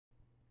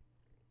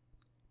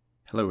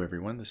Hello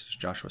everyone, this is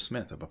Joshua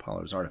Smith of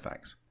Apollo's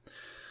Artifacts.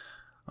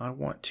 I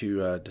want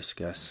to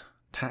discuss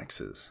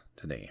taxes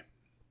today.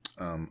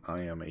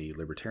 I am a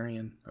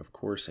libertarian, of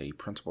course a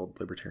principled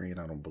libertarian.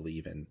 I don't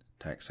believe in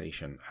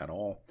taxation at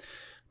all,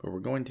 but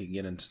we're going to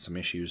get into some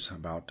issues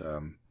about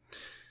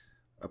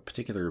a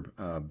particular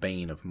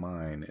bane of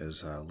mine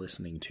is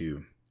listening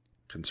to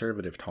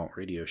conservative talk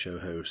radio show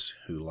hosts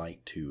who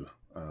like to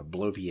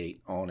bloviate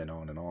on and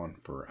on and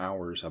on for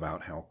hours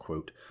about how,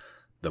 quote,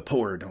 the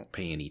poor don't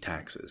pay any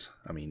taxes.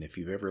 I mean, if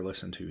you've ever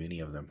listened to any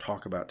of them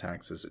talk about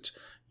taxes, it's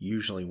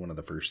usually one of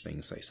the first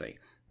things they say.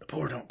 The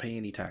poor don't pay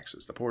any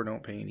taxes. The poor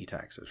don't pay any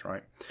taxes,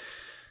 right?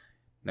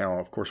 Now,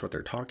 of course, what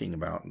they're talking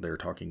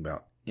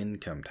about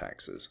income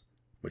taxes,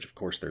 which, of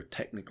course, they're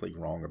technically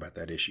wrong about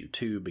that issue,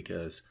 too,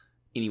 because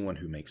anyone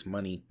who makes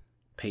money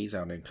pays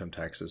out income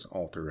taxes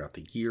all throughout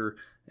the year,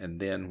 and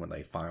then when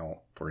they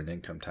file for an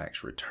income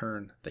tax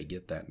return, they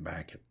get that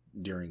back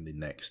during the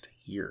next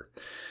year.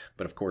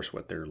 But of course,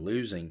 what they're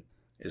losing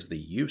is the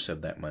use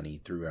of that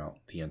money throughout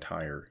the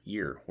entire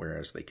year,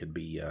 whereas they could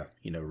be,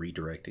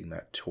 redirecting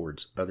that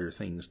towards other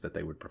things that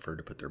they would prefer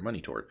to put their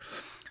money toward.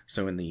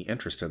 So in the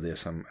interest of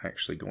this, I'm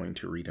actually going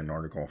to read an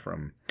article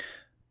from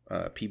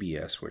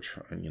PBS, which,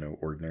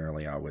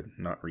 ordinarily I would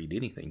not read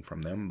anything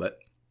from them, but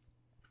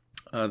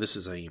this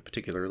is a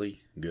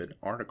particularly good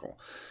article,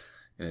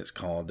 and it's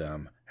called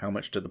How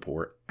Much Do the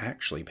Poor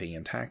Actually Pay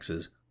in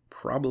Taxes?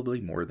 Probably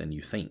more than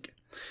you think.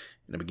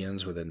 And it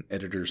begins with an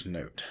editor's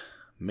note.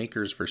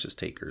 Makers versus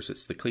takers.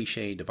 It's the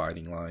cliche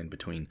dividing line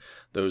between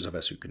those of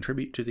us who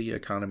contribute to the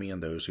economy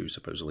and those who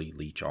supposedly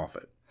leech off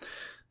it.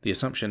 The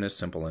assumption is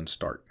simple and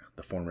stark.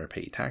 The former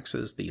pay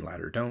taxes, the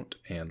latter don't,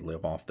 and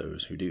live off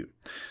those who do.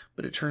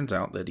 But it turns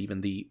out that even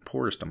the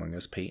poorest among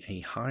us pay a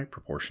high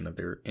proportion of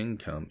their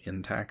income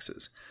in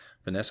taxes.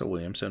 Vanessa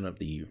Williamson of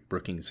the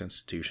Brookings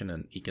Institution,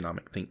 an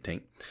economic think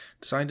tank,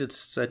 decided to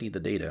study the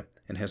data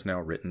and has now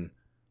written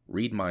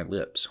Read My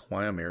Lips,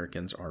 Why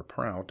Americans Are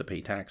Proud to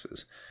Pay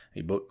Taxes,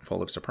 a book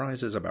full of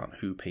surprises about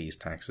who pays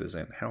taxes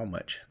and how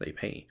much they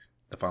pay.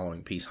 The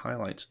following piece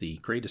highlights the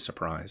greatest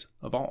surprise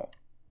of all.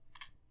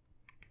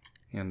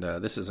 And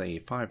this is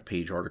a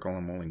 5-page article.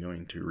 I'm only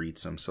going to read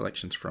some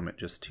selections from it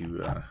just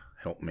to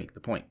help make the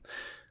point.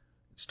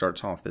 It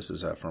starts off, this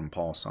is from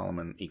Paul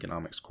Solomon,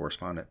 economics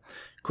correspondent.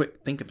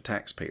 Quick, think of a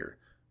taxpayer.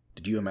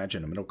 Did you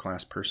imagine a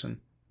middle-class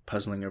person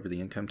puzzling over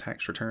the income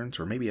tax returns,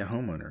 or maybe a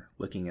homeowner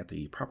looking at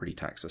the property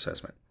tax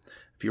assessment?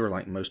 If you are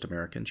like most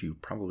Americans, you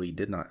probably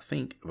did not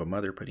think of a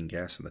mother putting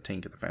gas in the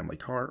tank of the family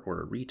car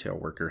or a retail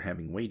worker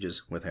having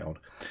wages withheld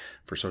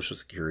for Social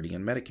Security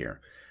and Medicare.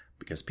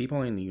 Because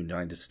people in the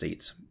United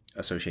States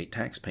associate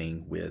tax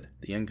paying with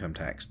the income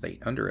tax, they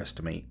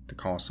underestimate the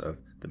cost of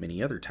the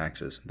many other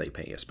taxes they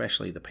pay,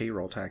 especially the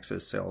payroll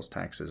taxes, sales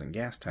taxes, and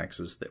gas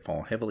taxes that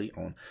fall heavily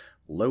on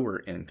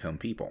lower income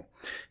people.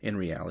 In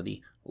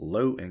reality,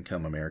 low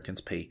income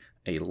Americans pay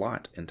a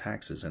lot in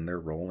taxes, and their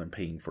role in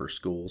paying for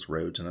schools,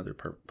 roads, and other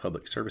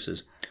public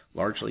services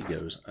largely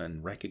goes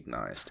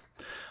unrecognized.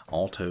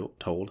 All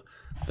told,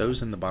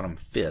 those in the bottom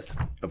fifth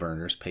of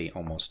earners pay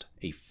almost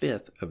a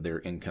fifth of their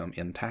income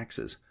in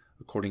taxes.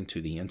 According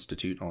to the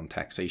Institute on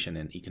Taxation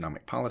and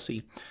Economic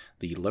Policy,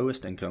 the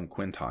lowest income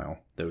quintile,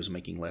 those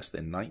making less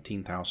than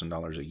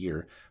 $19,000 a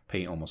year,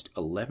 pay almost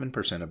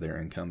 11% of their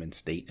income in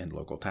state and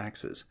local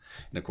taxes.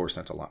 And of course,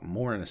 that's a lot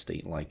more in a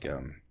state like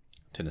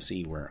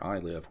Tennessee, where I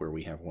live, where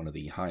we have one of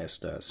the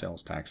highest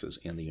sales taxes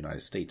in the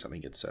United States. I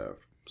think it's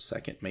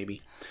second,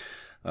 maybe.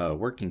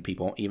 Working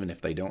people, even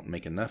if they don't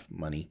make enough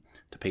money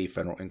to pay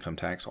federal income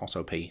tax,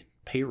 also pay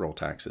payroll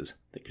taxes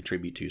that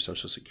contribute to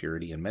Social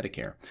Security and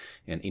Medicare.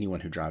 And anyone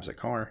who drives a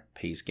car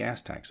pays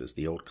gas taxes.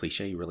 The old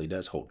cliche really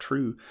does hold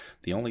true.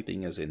 The only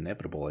thing as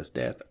inevitable as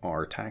death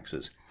are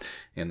taxes.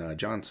 And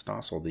John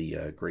Stossel,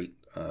 the great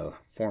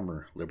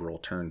former liberal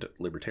turned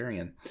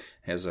libertarian,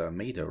 has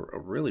made a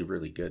really,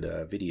 really good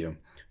video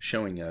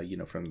showing,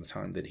 from the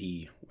time that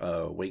he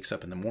wakes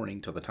up in the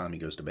morning till the time he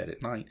goes to bed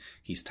at night,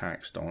 he's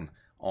taxed on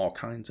all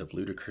kinds of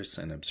ludicrous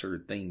and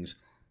absurd things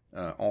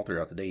all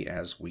throughout the day,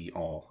 as we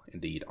all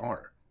indeed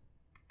are.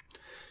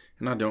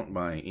 And I don't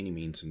by any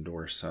means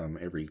endorse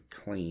every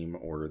claim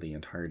or the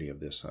entirety of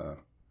this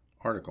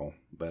article,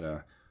 but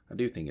I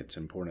do think it's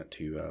important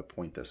to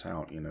point this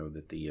out,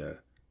 that the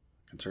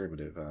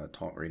conservative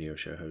talk radio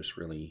show hosts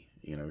really,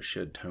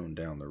 should tone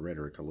down the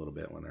rhetoric a little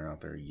bit when they're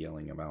out there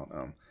yelling about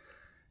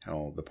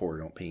how the poor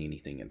don't pay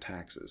anything in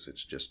taxes.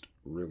 It's just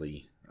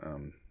really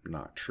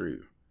not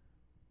true.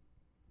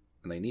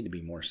 And they need to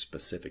be more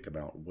specific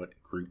about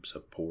what groups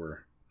of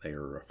poor they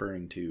are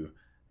referring to,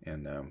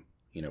 and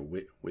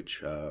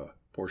which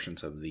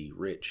portions of the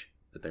rich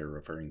that they're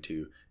referring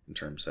to in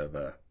terms of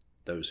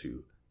those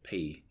who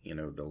pay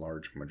the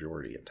large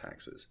majority of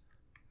taxes.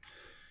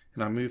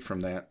 And I move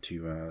from that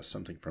to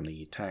something from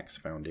the Tax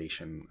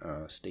Foundation,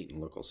 State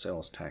and Local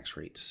Sales Tax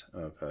Rates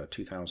of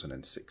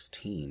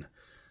 2016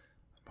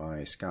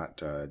 by Scott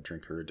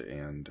Drinkard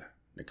and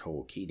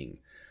Nicole Keating.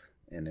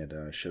 And it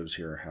shows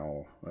here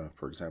how,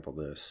 for example,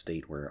 the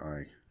state where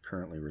I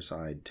currently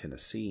reside,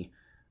 Tennessee,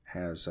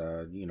 has,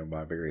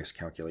 by various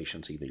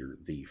calculations, either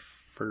the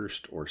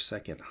first or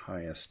second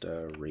highest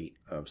rate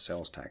of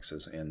sales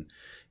taxes. And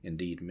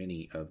indeed,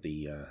 many of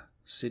the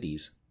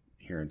cities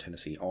here in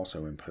Tennessee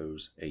also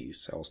impose a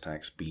sales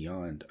tax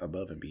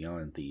above and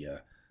beyond the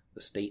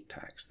state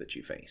tax that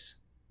you face.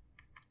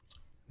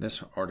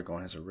 This article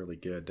has a really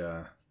good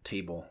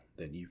table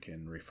that you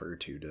can refer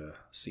to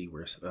see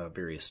where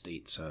various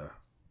states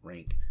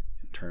rank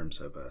in terms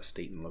of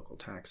state and local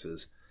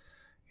taxes.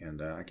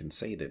 And I can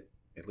say that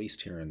at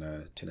least here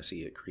in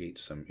Tennessee, it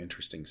creates some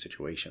interesting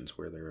situations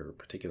where there are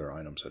particular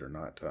items that are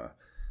not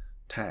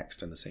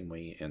taxed in the same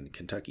way in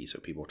Kentucky. So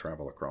people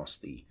travel across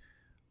the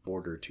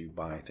border to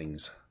buy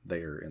things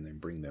there and then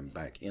bring them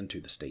back into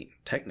the state.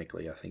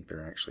 Technically, I think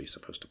they're actually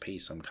supposed to pay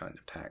some kind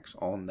of tax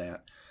on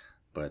that.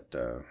 But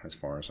as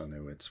far as I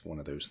know, it's one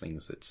of those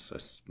things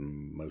that's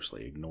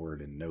mostly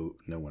ignored and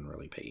no one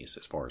really pays,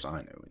 as far as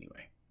I know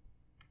anyway.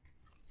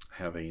 I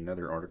have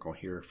another article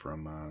here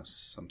from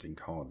something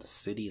called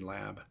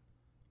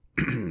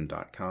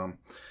citylab.com,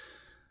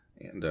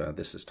 and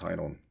this is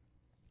titled,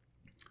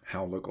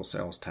 How Local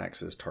Sales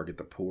Taxes Target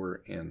the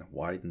Poor and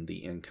Widen the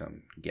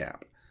Income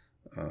Gap.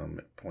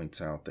 It points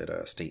out that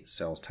a state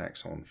sales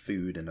tax on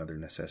food and other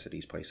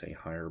necessities place a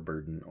higher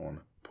burden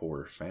on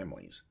poor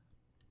families.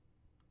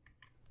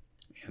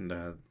 And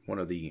one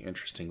of the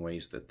interesting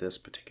ways that this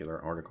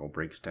particular article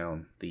breaks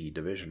down the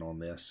division on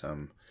this,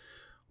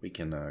 we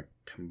can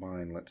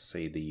combine, let's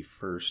say, the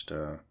first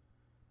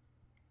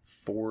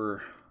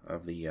 4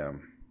 of the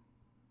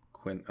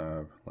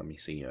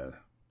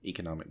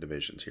economic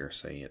divisions here.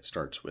 Say it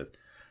starts with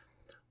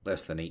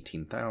less than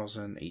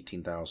 18,000,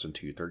 18,000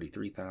 to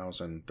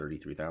 33,000,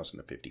 33,000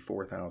 to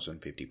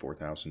 54,000,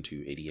 54,000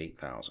 to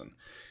 88,000.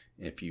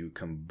 If you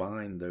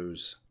combine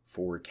those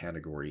 4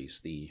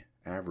 categories, the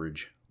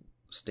average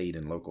state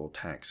and local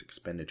tax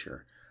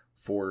expenditure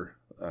for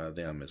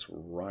them is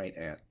right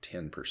at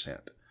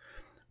 10%.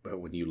 But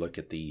when you look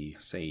at the,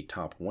 say,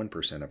 top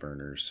 1% of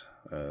earners,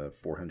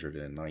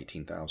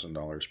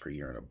 $419,000 per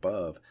year and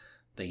above,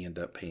 they end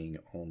up paying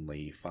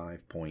only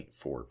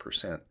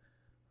 5.4%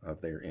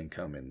 of their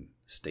income in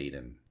state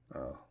and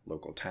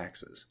local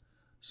taxes.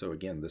 So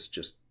again, this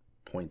just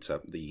points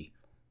up the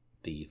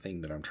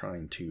thing that I'm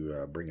trying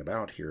to bring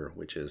about here,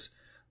 which is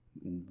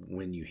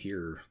when you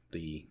hear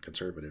the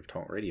conservative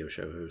talk radio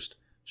show host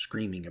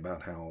screaming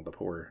about how the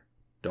poor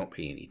don't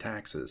pay any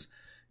taxes,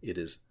 it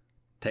is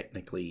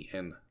technically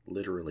and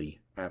literally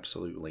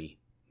absolutely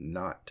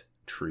not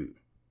true.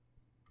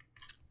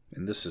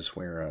 And this is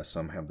where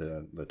some have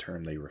the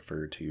term they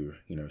refer to,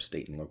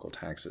 state and local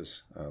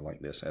taxes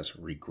like this as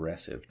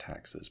regressive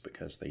taxes,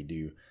 because they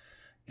do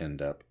end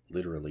up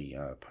literally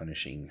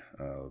punishing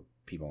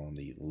people on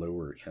the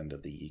lower end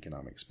of the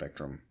economic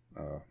spectrum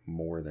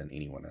more than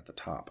anyone at the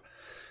top.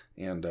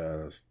 And,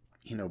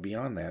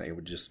 beyond that, it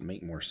would just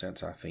make more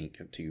sense, I think,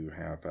 to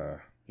have,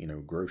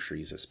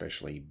 groceries,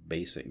 especially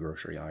basic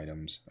grocery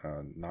items,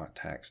 not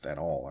taxed at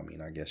all. I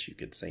mean, I guess you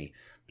could say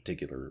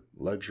particular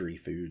luxury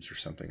foods or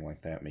something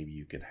like that. Maybe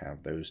you could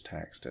have those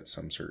taxed at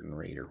some certain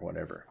rate or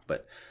whatever.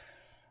 But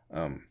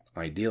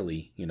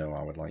ideally,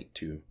 I would like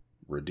to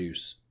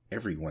reduce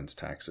everyone's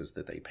taxes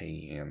that they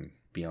pay, and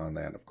beyond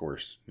that, of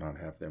course, not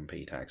have them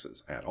pay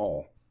taxes at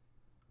all.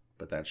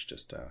 But that's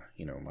just,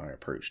 my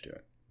approach to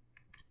it.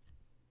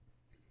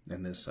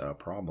 And this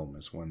problem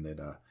is one that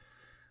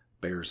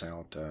bears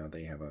out,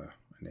 they have an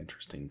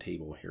interesting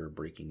table here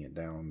breaking it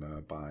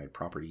down by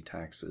property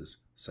taxes,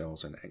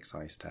 sales and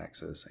excise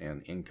taxes,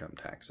 and income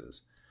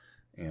taxes.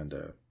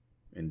 And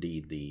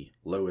indeed, the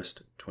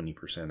lowest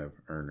 20%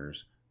 of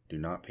earners do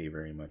not pay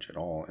very much at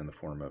all in the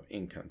form of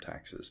income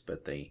taxes,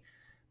 but they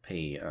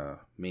pay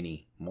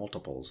many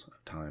multiples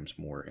of times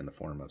more in the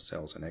form of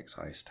sales and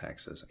excise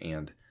taxes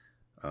and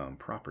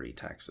property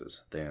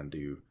taxes than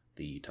do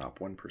the top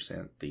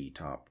 1%, the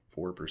top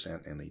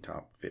 4%, and the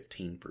top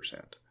 15%.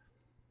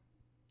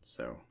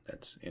 So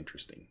that's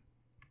interesting.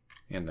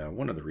 And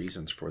one of the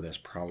reasons for this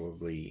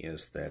probably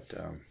is that,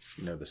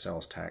 the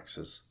sales tax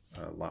is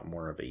a lot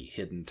more of a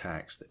hidden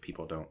tax that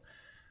people don't,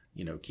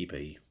 keep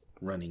a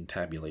running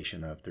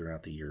tabulation of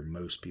throughout the year.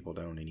 Most people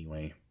don't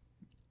anyway.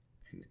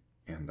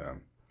 And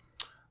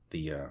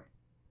the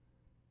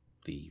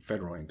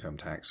federal income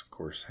tax, of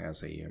course,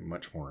 has a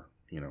much more,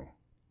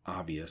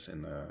 obvious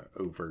and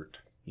overt,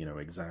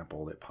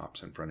 example that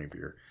pops in front of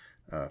your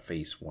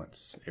face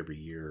once every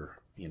year,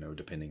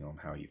 depending on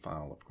how you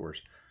file, of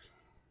course.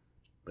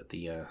 But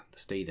the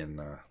state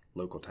and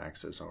local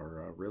taxes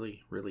are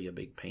really, really a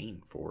big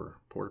pain for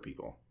poor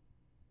people.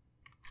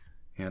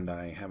 And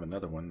I have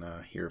another one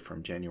here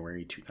from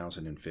January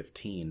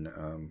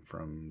 2015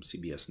 from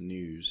CBS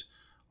News.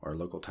 Are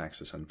local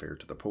taxes unfair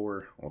to the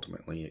poor?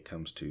 Ultimately, it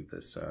comes to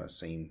this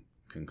same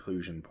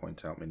conclusion,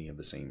 points out many of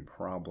the same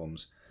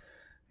problems.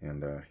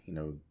 And, of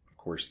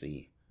course,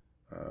 the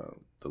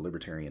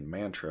libertarian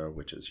mantra,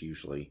 which is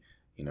usually,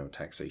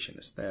 taxation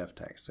is theft,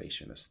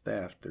 taxation is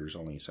theft. There's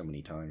only so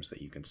many times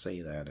that you can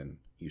say that, and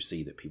you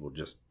see that people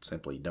just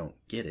simply don't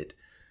get it.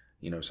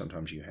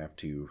 Sometimes you have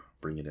to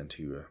bring it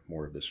into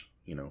more of this,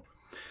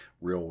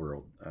 real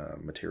world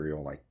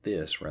material like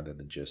this rather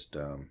than just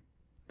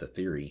the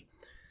theory,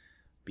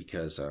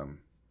 because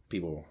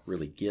people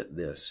really get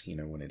this,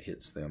 when it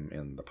hits them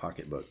in the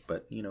pocketbook.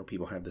 But,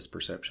 people have this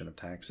perception of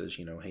taxes,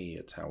 hey,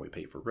 it's how we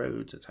pay for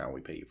roads, it's how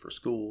we pay for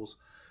schools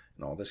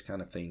and all this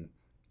kind of thing.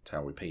 It's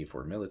how we pay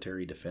for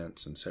military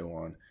defense and so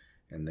on.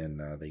 And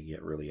then they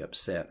get really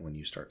upset when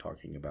you start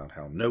talking about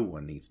how no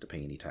one needs to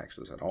pay any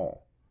taxes at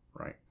all,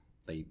 right?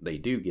 They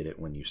do get it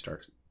when you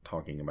start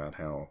talking about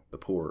how the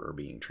poor are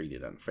being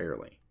treated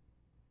unfairly.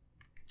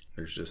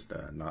 There's just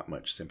not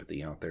much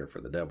sympathy out there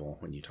for the devil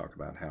when you talk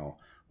about how,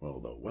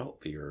 well, the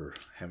wealthy are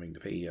having to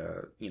pay,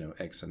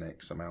 X and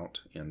X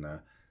amount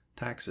in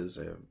taxes.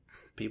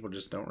 People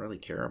just don't really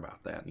care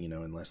about that,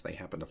 unless they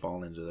happen to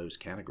fall into those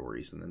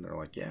categories. And then they're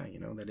like, yeah,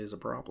 that is a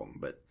problem.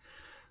 But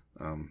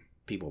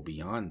people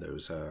beyond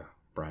those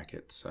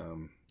brackets,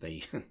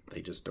 they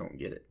just don't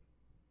get it.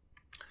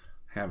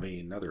 Have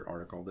another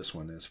article. This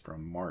one is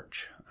from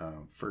March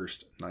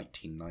 1st,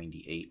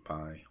 1998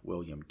 by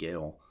William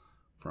Gale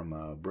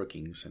from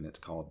Brookings, and it's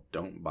called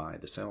Don't Buy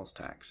the Sales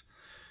Tax.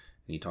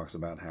 And he talks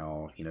about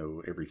how,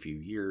 every few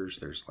years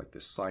there's like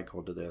this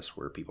cycle to this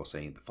where people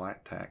say the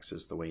flat tax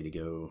is the way to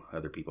go.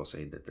 Other people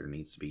say that there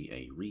needs to be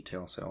a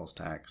retail sales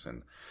tax.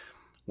 And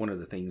one of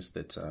the things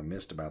that's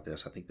missed about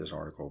this, I think this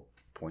article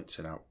points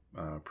it out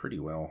pretty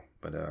well,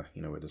 but,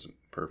 it isn't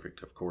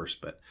perfect, of course.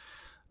 But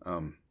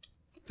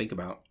think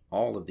about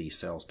all of these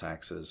sales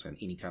taxes and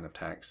any kind of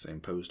tax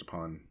imposed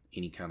upon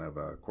any kind of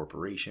a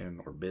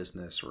corporation or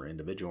business or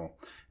individual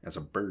as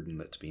a burden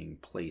that's being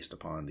placed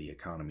upon the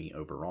economy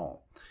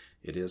overall.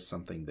 It is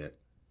something that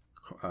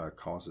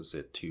causes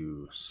it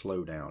to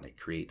slow down. It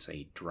creates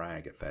a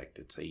drag effect.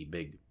 It's a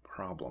big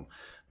problem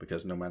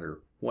because no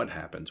matter what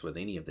happens with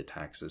any of the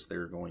taxes,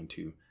 they're going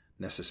to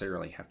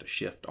necessarily have to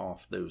shift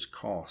off those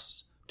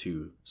costs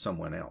to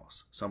someone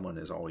else. Someone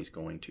is always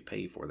going to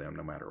pay for them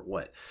no matter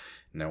what.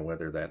 Now,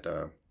 whether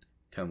that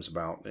comes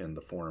about in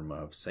the form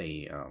of,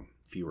 say,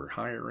 fewer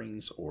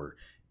hirings or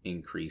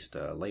increased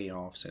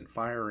layoffs and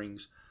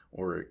firings,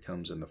 or it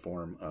comes in the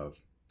form of,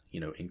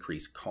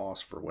 increased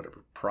costs for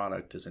whatever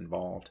product is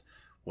involved,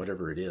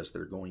 whatever it is,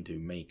 they're going to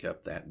make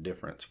up that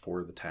difference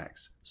for the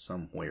tax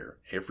somewhere.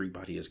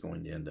 Everybody is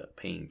going to end up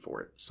paying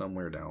for it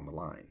somewhere down the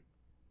line.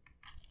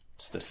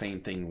 It's the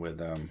same thing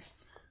with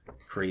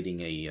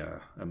creating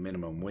a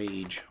minimum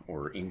wage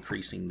or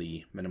increasing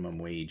the minimum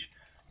wage.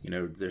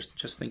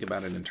 Just think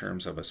about it in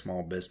terms of a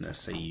small business.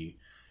 Say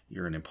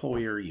you're an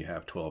employer, you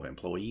have 12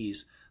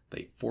 employees.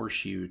 They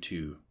force you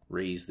to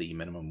raise the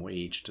minimum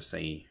wage to,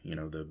 say,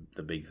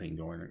 the big thing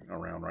going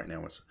around right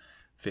now is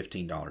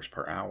 $15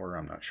 per hour.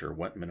 I'm not sure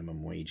what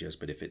minimum wage is,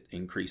 but if it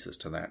increases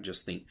to that,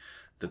 just think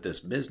that this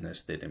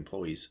business that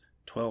employs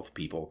 12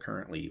 people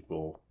currently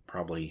will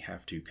probably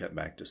have to cut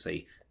back to,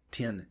 say,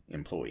 10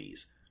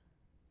 employees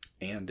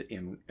and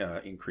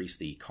increase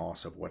the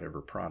cost of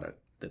whatever product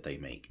that they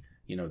make.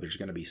 There's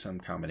going to be some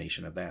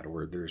combination of that,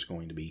 or there's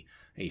going to be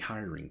a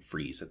hiring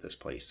freeze at this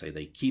place. Say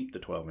they keep the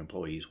 12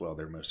 employees. Well,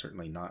 they're most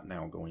certainly not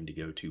now going to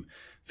go to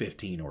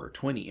 15 or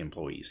 20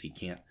 employees. He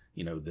can't,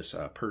 this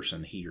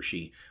person, he or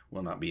she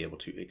will not be able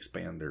to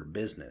expand their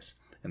business.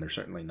 And they're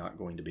certainly not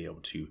going to be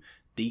able to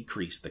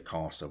decrease the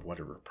cost of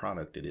whatever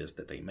product it is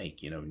that they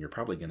make. And you're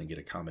probably going to get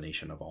a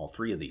combination of all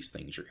three of these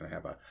things. You're going to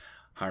have a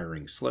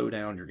hiring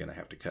slowdown. You're going to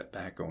have to cut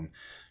back on,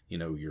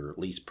 your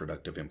least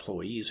productive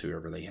employees,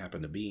 whoever they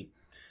happen to be.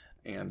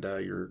 And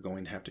you're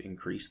going to have to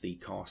increase the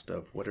cost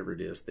of whatever it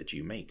is that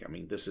you make. I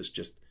mean, this is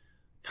just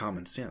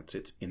common sense.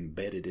 It's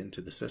embedded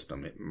into the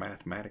system.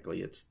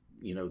 Mathematically, it's,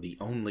 the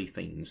only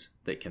things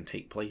that can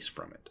take place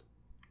from it.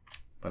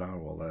 But I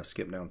will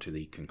skip down to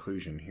the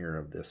conclusion here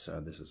of this.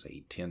 This is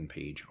a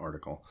 10-page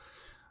article.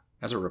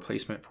 As a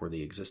replacement for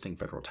the existing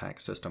federal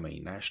tax system, a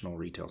national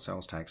retail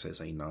sales tax is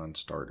a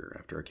non-starter.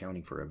 After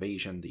accounting for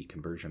evasion, the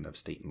conversion of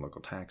state and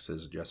local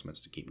taxes, adjustments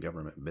to keep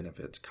government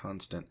benefits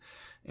constant,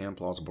 and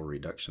plausible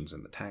reductions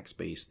in the tax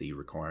base, the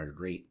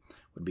required rate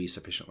would be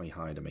sufficiently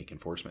high to make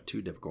enforcement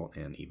too difficult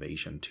and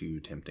evasion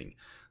too tempting.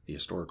 The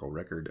historical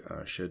record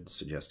should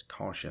suggest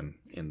caution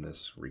in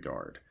this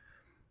regard.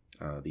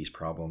 These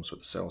problems with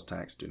the sales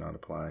tax do not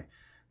apply.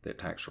 That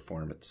tax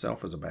reform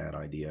itself is a bad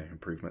idea.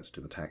 Improvements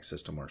to the tax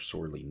system are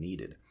sorely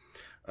needed.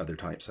 Other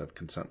types of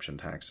consumption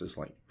taxes,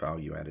 like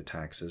value-added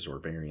taxes or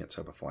variants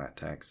of a flat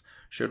tax,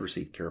 should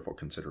receive careful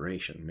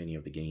consideration. Many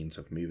of the gains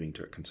of moving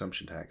to a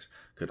consumption tax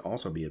could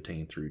also be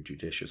obtained through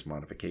judicious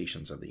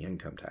modifications of the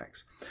income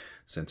tax.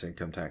 Since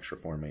income tax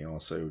reform may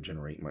also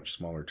generate much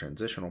smaller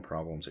transitional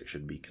problems, it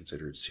should be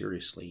considered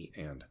seriously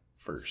and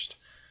first.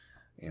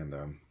 And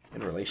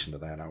in relation to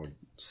that, I would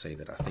say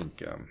that I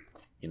think,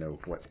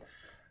 what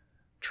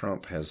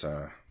Trump has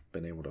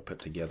been able to put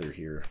together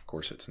here, of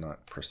course, it's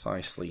not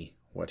precisely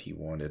what he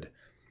wanted,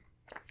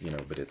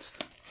 but it's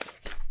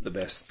the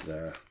best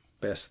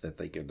that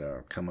they could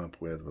come up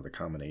with a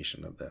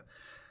combination of the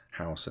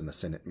House and the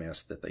Senate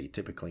mess that they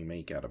typically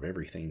make out of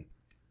everything.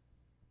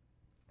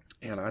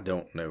 And I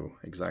don't know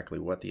exactly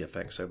what the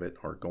effects of it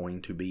are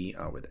going to be.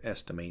 I would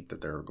estimate that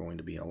there are going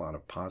to be a lot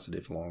of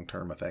positive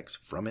long-term effects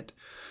from it,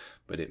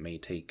 but it may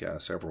take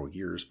several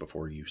years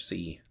before you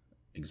see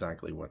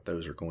exactly what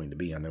those are going to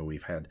be. I know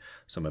we've had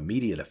some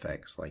immediate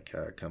effects, like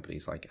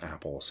companies like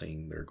Apple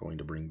saying they're going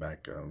to bring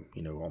back,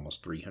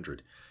 almost $300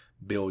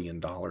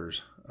 billion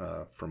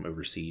from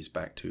overseas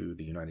back to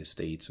the United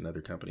States, and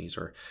other companies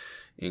are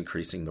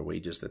increasing the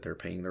wages that they're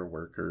paying their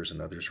workers,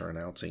 and others are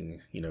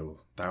announcing,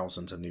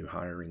 thousands of new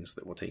hirings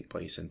that will take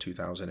place in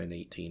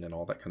 2018 and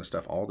all that kind of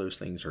stuff. All those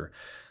things are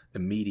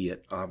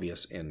immediate,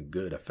 obvious, and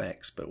good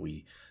effects, but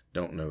we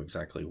don't know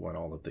exactly what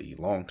all of the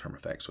long-term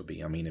effects would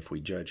be. I mean, if we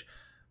judge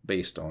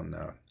based on,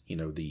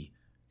 the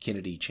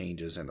Kennedy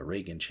changes and the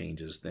Reagan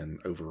changes, then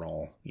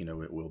overall,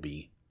 it will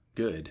be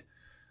good.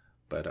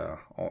 But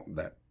all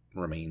that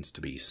remains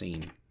to be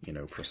seen,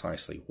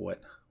 precisely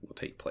what will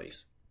take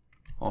place.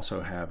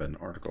 Also have an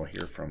article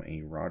here from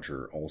a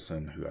Roger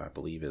Olson, who I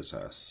believe is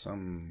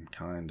some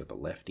kind of a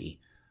lefty,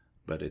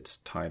 but it's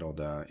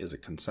titled, Is a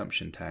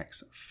Consumption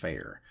Tax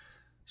Fair?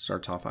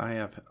 Starts off, I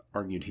have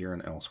argued here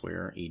and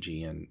elsewhere,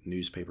 e.g. in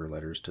newspaper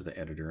letters to the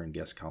editor and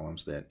guest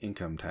columns, that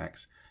income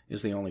tax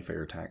is the only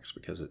fair tax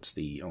because it's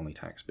the only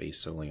tax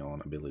based solely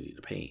on ability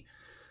to pay.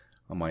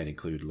 I might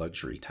include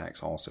luxury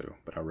tax also,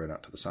 but I wrote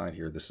out to the side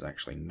here, this is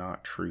actually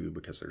not true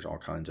because there's all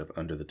kinds of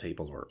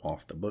under-the-table or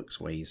off-the-books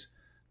ways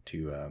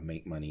to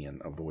make money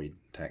and avoid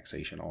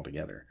taxation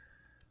altogether,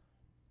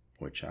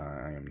 which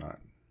I am not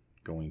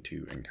going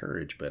to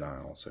encourage, but I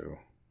also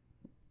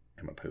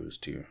am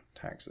opposed to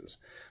taxes.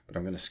 But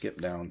I'm going to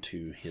skip down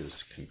to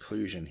his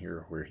conclusion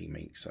here, where he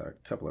makes a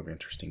couple of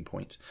interesting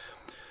points.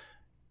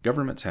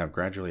 Governments have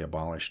gradually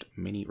abolished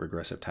many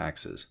regressive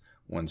taxes,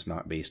 ones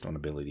not based on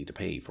ability to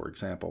pay. For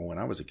example, when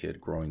I was a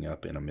kid growing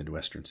up in a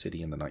Midwestern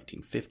city in the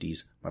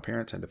 1950s, my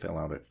parents had to fill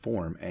out a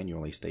form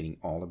annually stating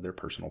all of their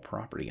personal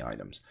property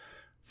items: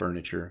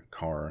 furniture,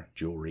 car,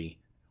 jewelry,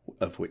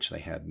 of which they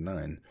had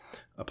none,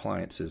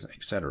 appliances,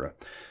 etc.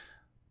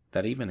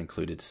 That even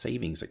included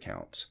savings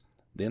accounts.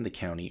 Then the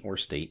county or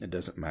state, it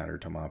doesn't matter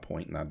to my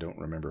point, and I don't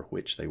remember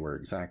which they were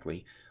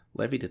exactly,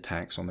 levied a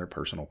tax on their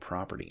personal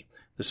property.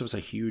 This was a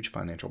huge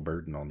financial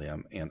burden on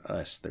them and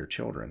us, their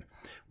children.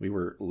 We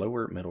were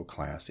lower middle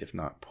class, if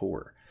not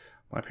poor.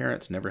 My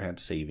parents never had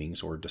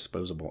savings or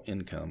disposable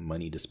income,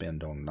 money to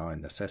spend on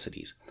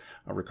non-necessities.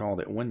 I recall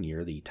that one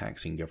year the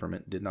taxing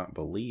government did not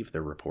believe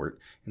their report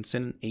and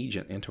sent an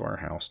agent into our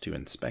house to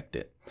inspect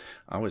it.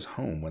 I was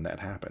home when that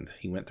happened.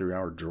 He went through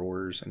our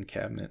drawers and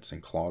cabinets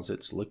and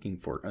closets looking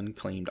for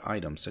unclaimed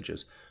items such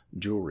as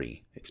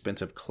jewelry,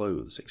 expensive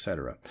clothes,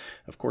 etc.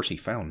 Of course, he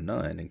found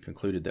none and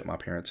concluded that my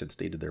parents had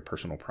stated their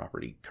personal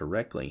property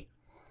correctly.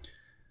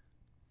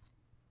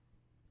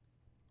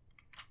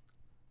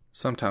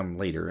 Sometime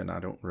later, and I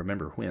don't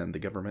remember when, the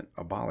government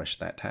abolished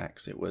that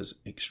tax. It was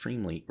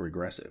extremely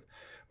regressive.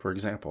 For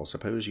example,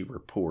 suppose you were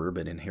poor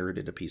but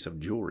inherited a piece of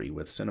jewelry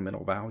with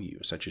sentimental value,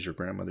 such as your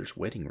grandmother's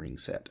wedding ring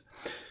set.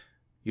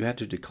 You had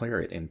to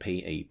declare it and pay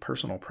a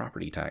personal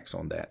property tax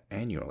on that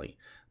annually.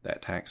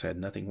 That tax had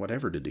nothing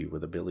whatever to do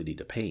with ability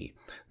to pay.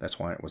 That's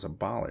why it was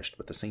abolished,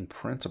 but the same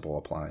principle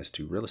applies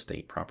to real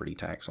estate property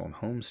tax on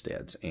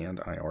homesteads, and,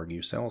 I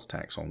argue, sales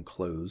tax on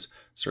clothes,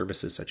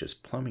 services such as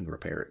plumbing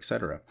repair,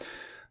 etc.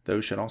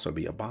 Those should also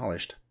be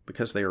abolished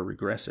because they are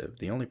regressive.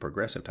 The only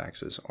progressive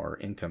taxes are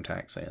income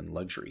tax and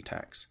luxury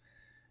tax.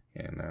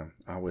 And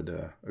I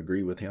would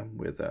agree with him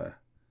with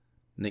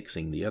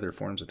nixing the other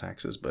forms of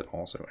taxes, but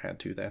also add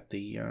to that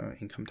the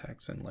income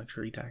tax and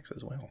luxury tax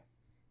as well.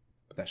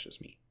 But that's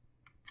just me.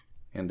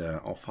 And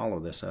I'll follow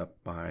this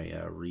up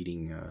by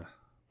reading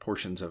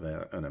portions of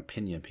an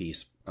opinion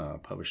piece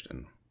published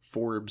in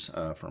Forbes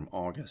from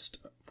August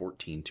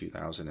 14,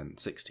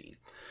 2016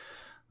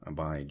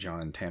 by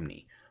John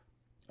Tamney.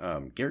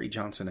 Gary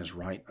Johnson is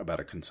right about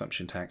a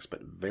consumption tax,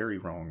 but very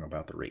wrong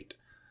about the rate.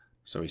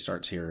 So he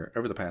starts here.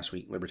 Over the past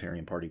week,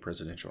 Libertarian Party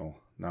presidential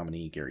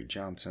nominee Gary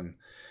Johnson,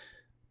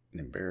 an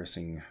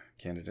embarrassing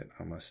candidate,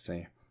 I must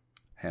say,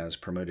 has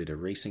promoted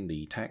erasing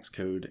the tax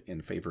code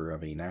in favor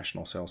of a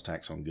national sales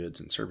tax on goods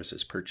and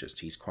services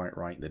purchased. He's quite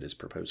right that his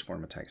proposed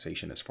form of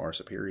taxation is far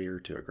superior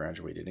to a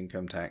graduated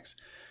income tax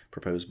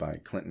proposed by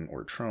Clinton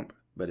or Trump,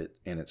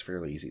 and it's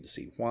fairly easy to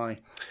see why.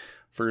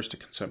 First, a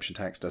consumption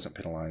tax doesn't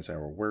penalize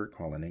our work,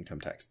 while an income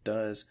tax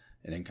does.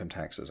 An income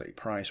tax is a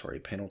price or a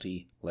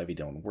penalty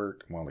levied on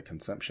work, while a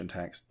consumption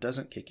tax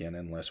doesn't kick in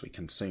unless we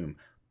consume.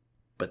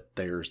 But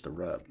there's the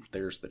rub.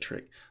 There's the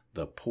trick.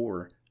 The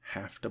poor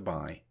have to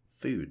buy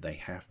food. They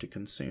have to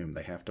consume.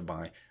 They have to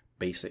buy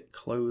basic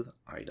clothes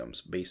items,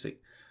 basic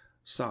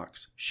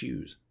socks,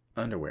 shoes,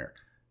 underwear.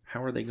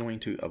 How are they going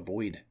to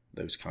avoid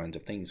those kinds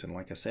of things? And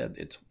like I said,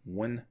 it's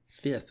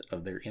 1/5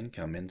 of their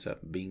income ends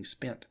up being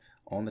spent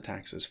on the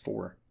taxes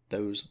for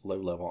those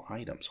low-level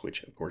items,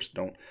 which of course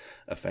don't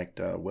affect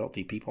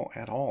wealthy people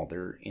at all.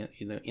 They're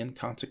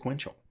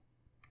inconsequential.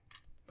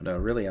 But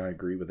really, I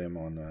agree with him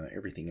on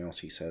everything else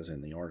he says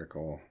in the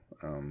article,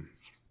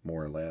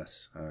 more or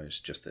less. It's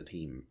just that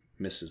he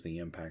misses the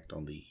impact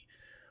on the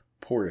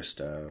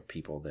poorest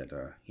people that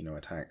a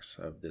tax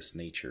of this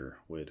nature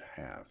would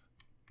have.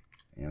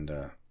 And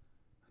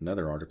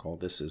another article,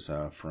 this is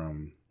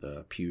from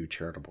the Pew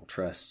Charitable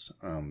Trusts,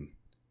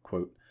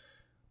 quote,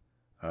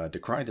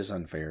 decried as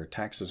unfair,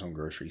 taxes on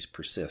groceries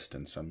persist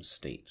in some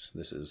states.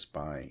 This is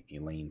by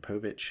Elaine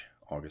Povich,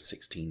 August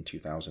 16,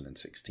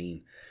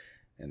 2016,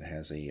 and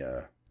has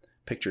a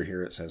picture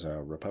here. It says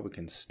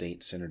Republican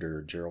State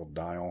Senator Gerald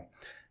Dial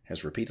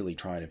has repeatedly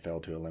tried and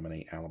failed to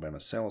eliminate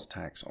Alabama's sales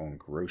tax on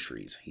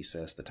groceries. He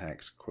says the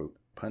tax, quote,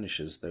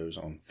 punishes those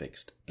on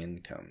fixed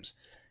incomes.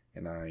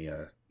 And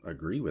I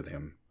agree with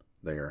him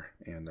there,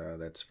 and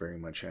that's very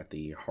much at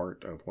the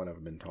heart of what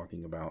I've been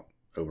talking about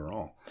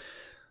overall.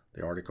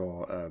 The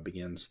article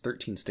begins,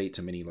 13 states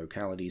and many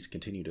localities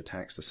continue to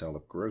tax the sale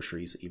of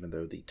groceries, even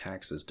though the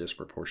taxes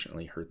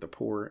disproportionately hurt the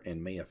poor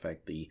and may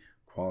affect the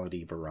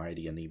quality,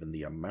 variety, and even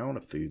the amount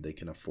of food they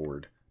can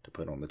afford to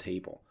put on the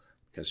table.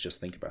 Because just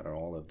think about it,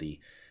 all of the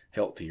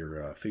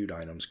healthier food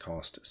items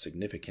cost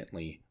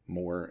significantly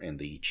more, and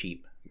the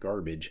cheap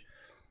garbage,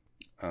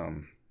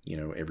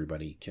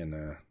 everybody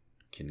can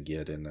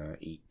get and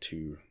eat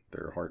to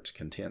their heart's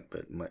content,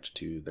 but much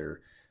to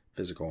their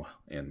physical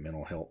and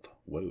mental health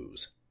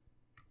woes.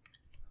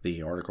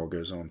 The article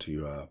goes on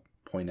to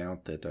point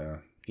out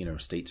that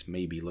states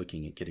may be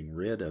looking at getting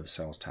rid of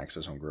sales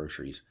taxes on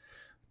groceries,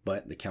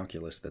 but the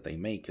calculus that they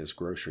make is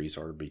groceries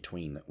are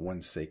between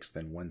 1/6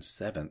 and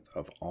 1/7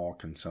 of all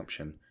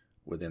consumption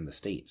within the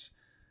states.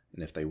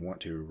 And if they want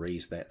to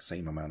raise that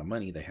same amount of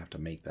money, they have to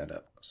make that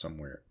up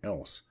somewhere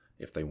else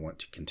if they want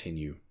to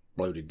continue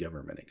bloated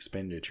government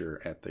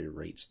expenditure at the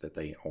rates that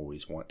they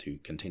always want to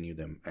continue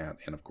them at,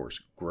 and of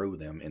course grow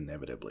them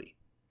inevitably.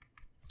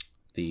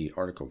 The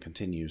article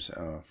continues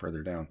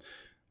further down.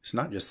 It's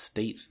not just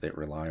states that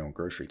rely on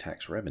grocery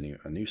tax revenue.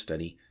 A new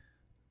study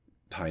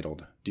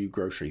titled Do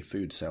Grocery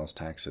Food Sales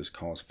Taxes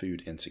Cause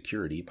Food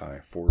Insecurity by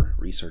 4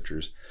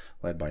 researchers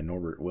led by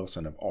Norbert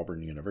Wilson of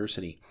Auburn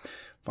University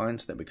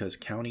finds that because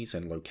counties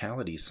and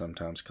localities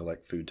sometimes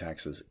collect food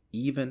taxes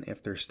even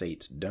if their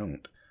states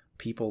don't,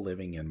 people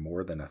living in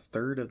more than a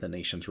third of the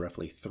nation's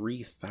roughly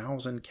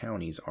 3,000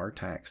 counties are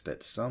taxed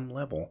at some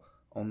level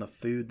on the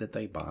food that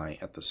they buy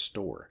at the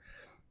store.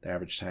 The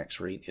average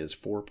tax rate is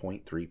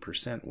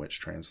 4.3%,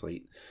 which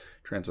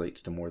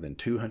translates to more than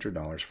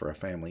 $200 for a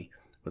family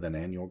with an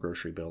annual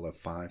grocery bill of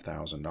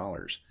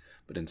 $5,000.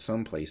 But in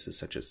some places,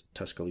 such as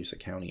Tuscaloosa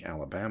County,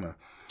 Alabama,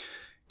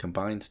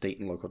 combined state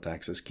and local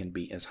taxes can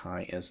be as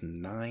high as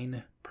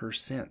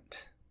 9%.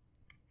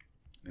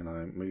 And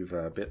I move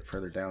a bit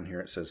further down here.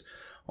 It says,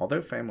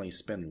 although families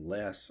spend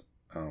less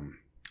on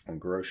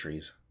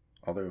groceries,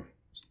 poor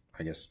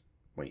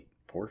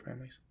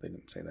families? They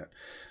didn't say that.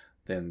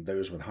 Than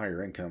those with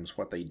higher incomes,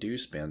 what they do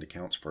spend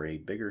accounts for a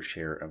bigger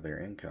share of their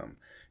income.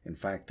 In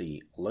fact,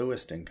 the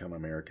lowest income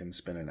Americans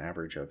spent an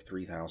average of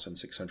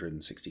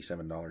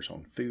 $3,667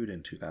 on food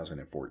in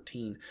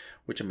 2014,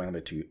 which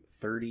amounted to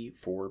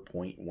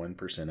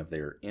 34.1% of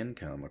their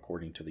income,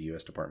 according to the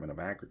U.S. Department of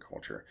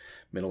Agriculture.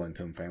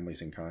 Middle-income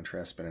families, in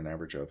contrast, spent an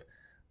average of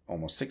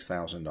almost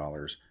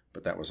 $6,000,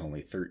 but that was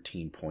only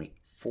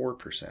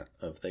 13.4%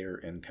 of their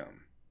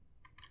income.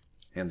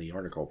 And the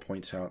article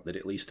points out that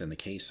at least in the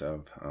case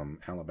of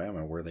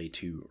Alabama, were they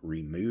to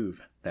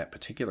remove that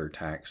particular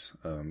tax,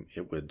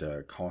 it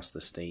would cost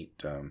the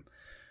state a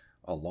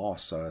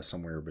loss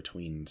somewhere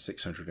between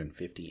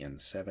 $650 and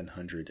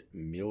 $700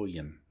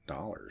 million.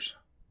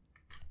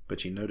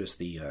 But you notice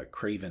the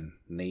craven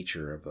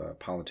nature of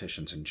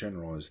politicians in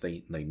general is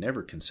they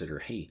never consider,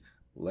 hey,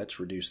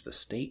 let's reduce the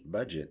state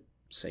budget,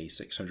 say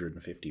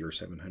 $650 or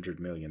 $700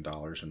 million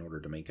in order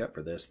to make up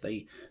for this.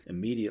 They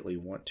immediately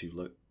want to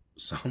look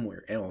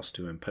somewhere else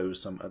to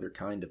impose some other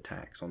kind of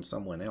tax on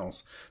someone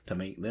else to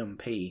make them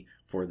pay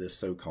for this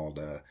so-called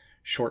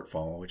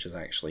shortfall, which is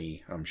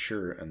actually, I'm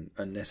sure, an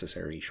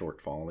unnecessary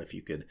shortfall. If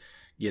you could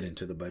get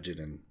into the budget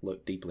and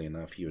look deeply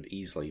enough, you would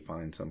easily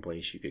find some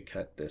place you could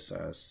cut this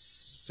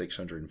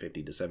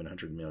 $650 to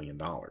 $700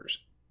 million.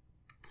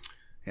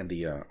 And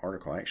the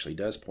article actually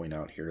does point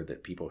out here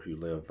that people who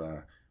live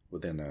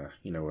within a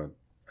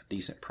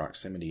decent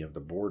proximity of the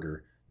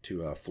border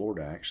to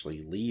Florida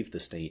actually leave the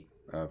state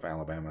of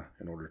Alabama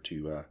in order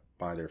to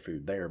buy their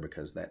food there,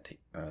 because that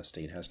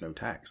state has no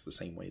tax, the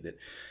same way that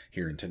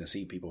here in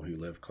Tennessee, people who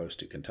live close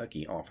to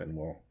Kentucky often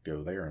will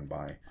go there and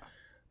buy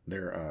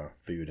their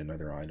food and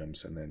other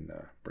items and then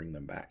bring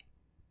them back.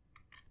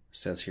 It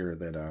says here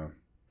that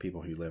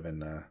people who live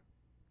in,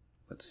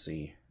 it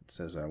says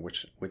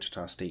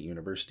Wichita State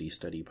University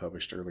study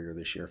published earlier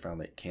this year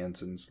found that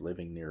Kansans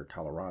living near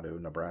Colorado,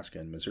 Nebraska,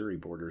 and Missouri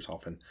borders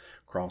often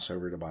cross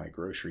over to buy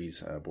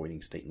groceries,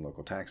 avoiding state and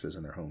local taxes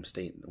in their home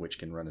state, which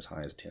can run as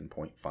high as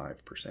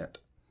 10.5%.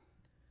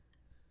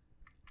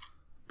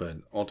 But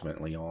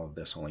ultimately, all of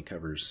this only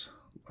covers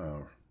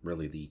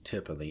really the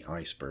tip of the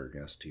iceberg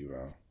as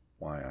to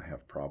why I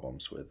have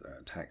problems with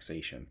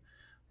taxation.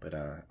 But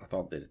I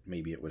thought that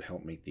maybe it would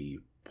help make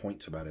the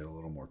points about it a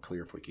little more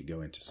clear if we could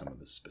go into some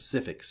of the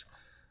specifics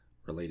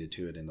related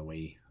to it in the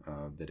way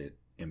that it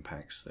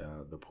impacts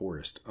the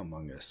poorest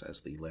among us,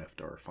 as the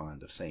left are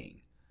fond of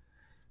saying.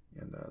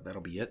 And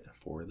that'll be it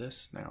for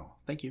this now.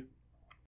 Thank you.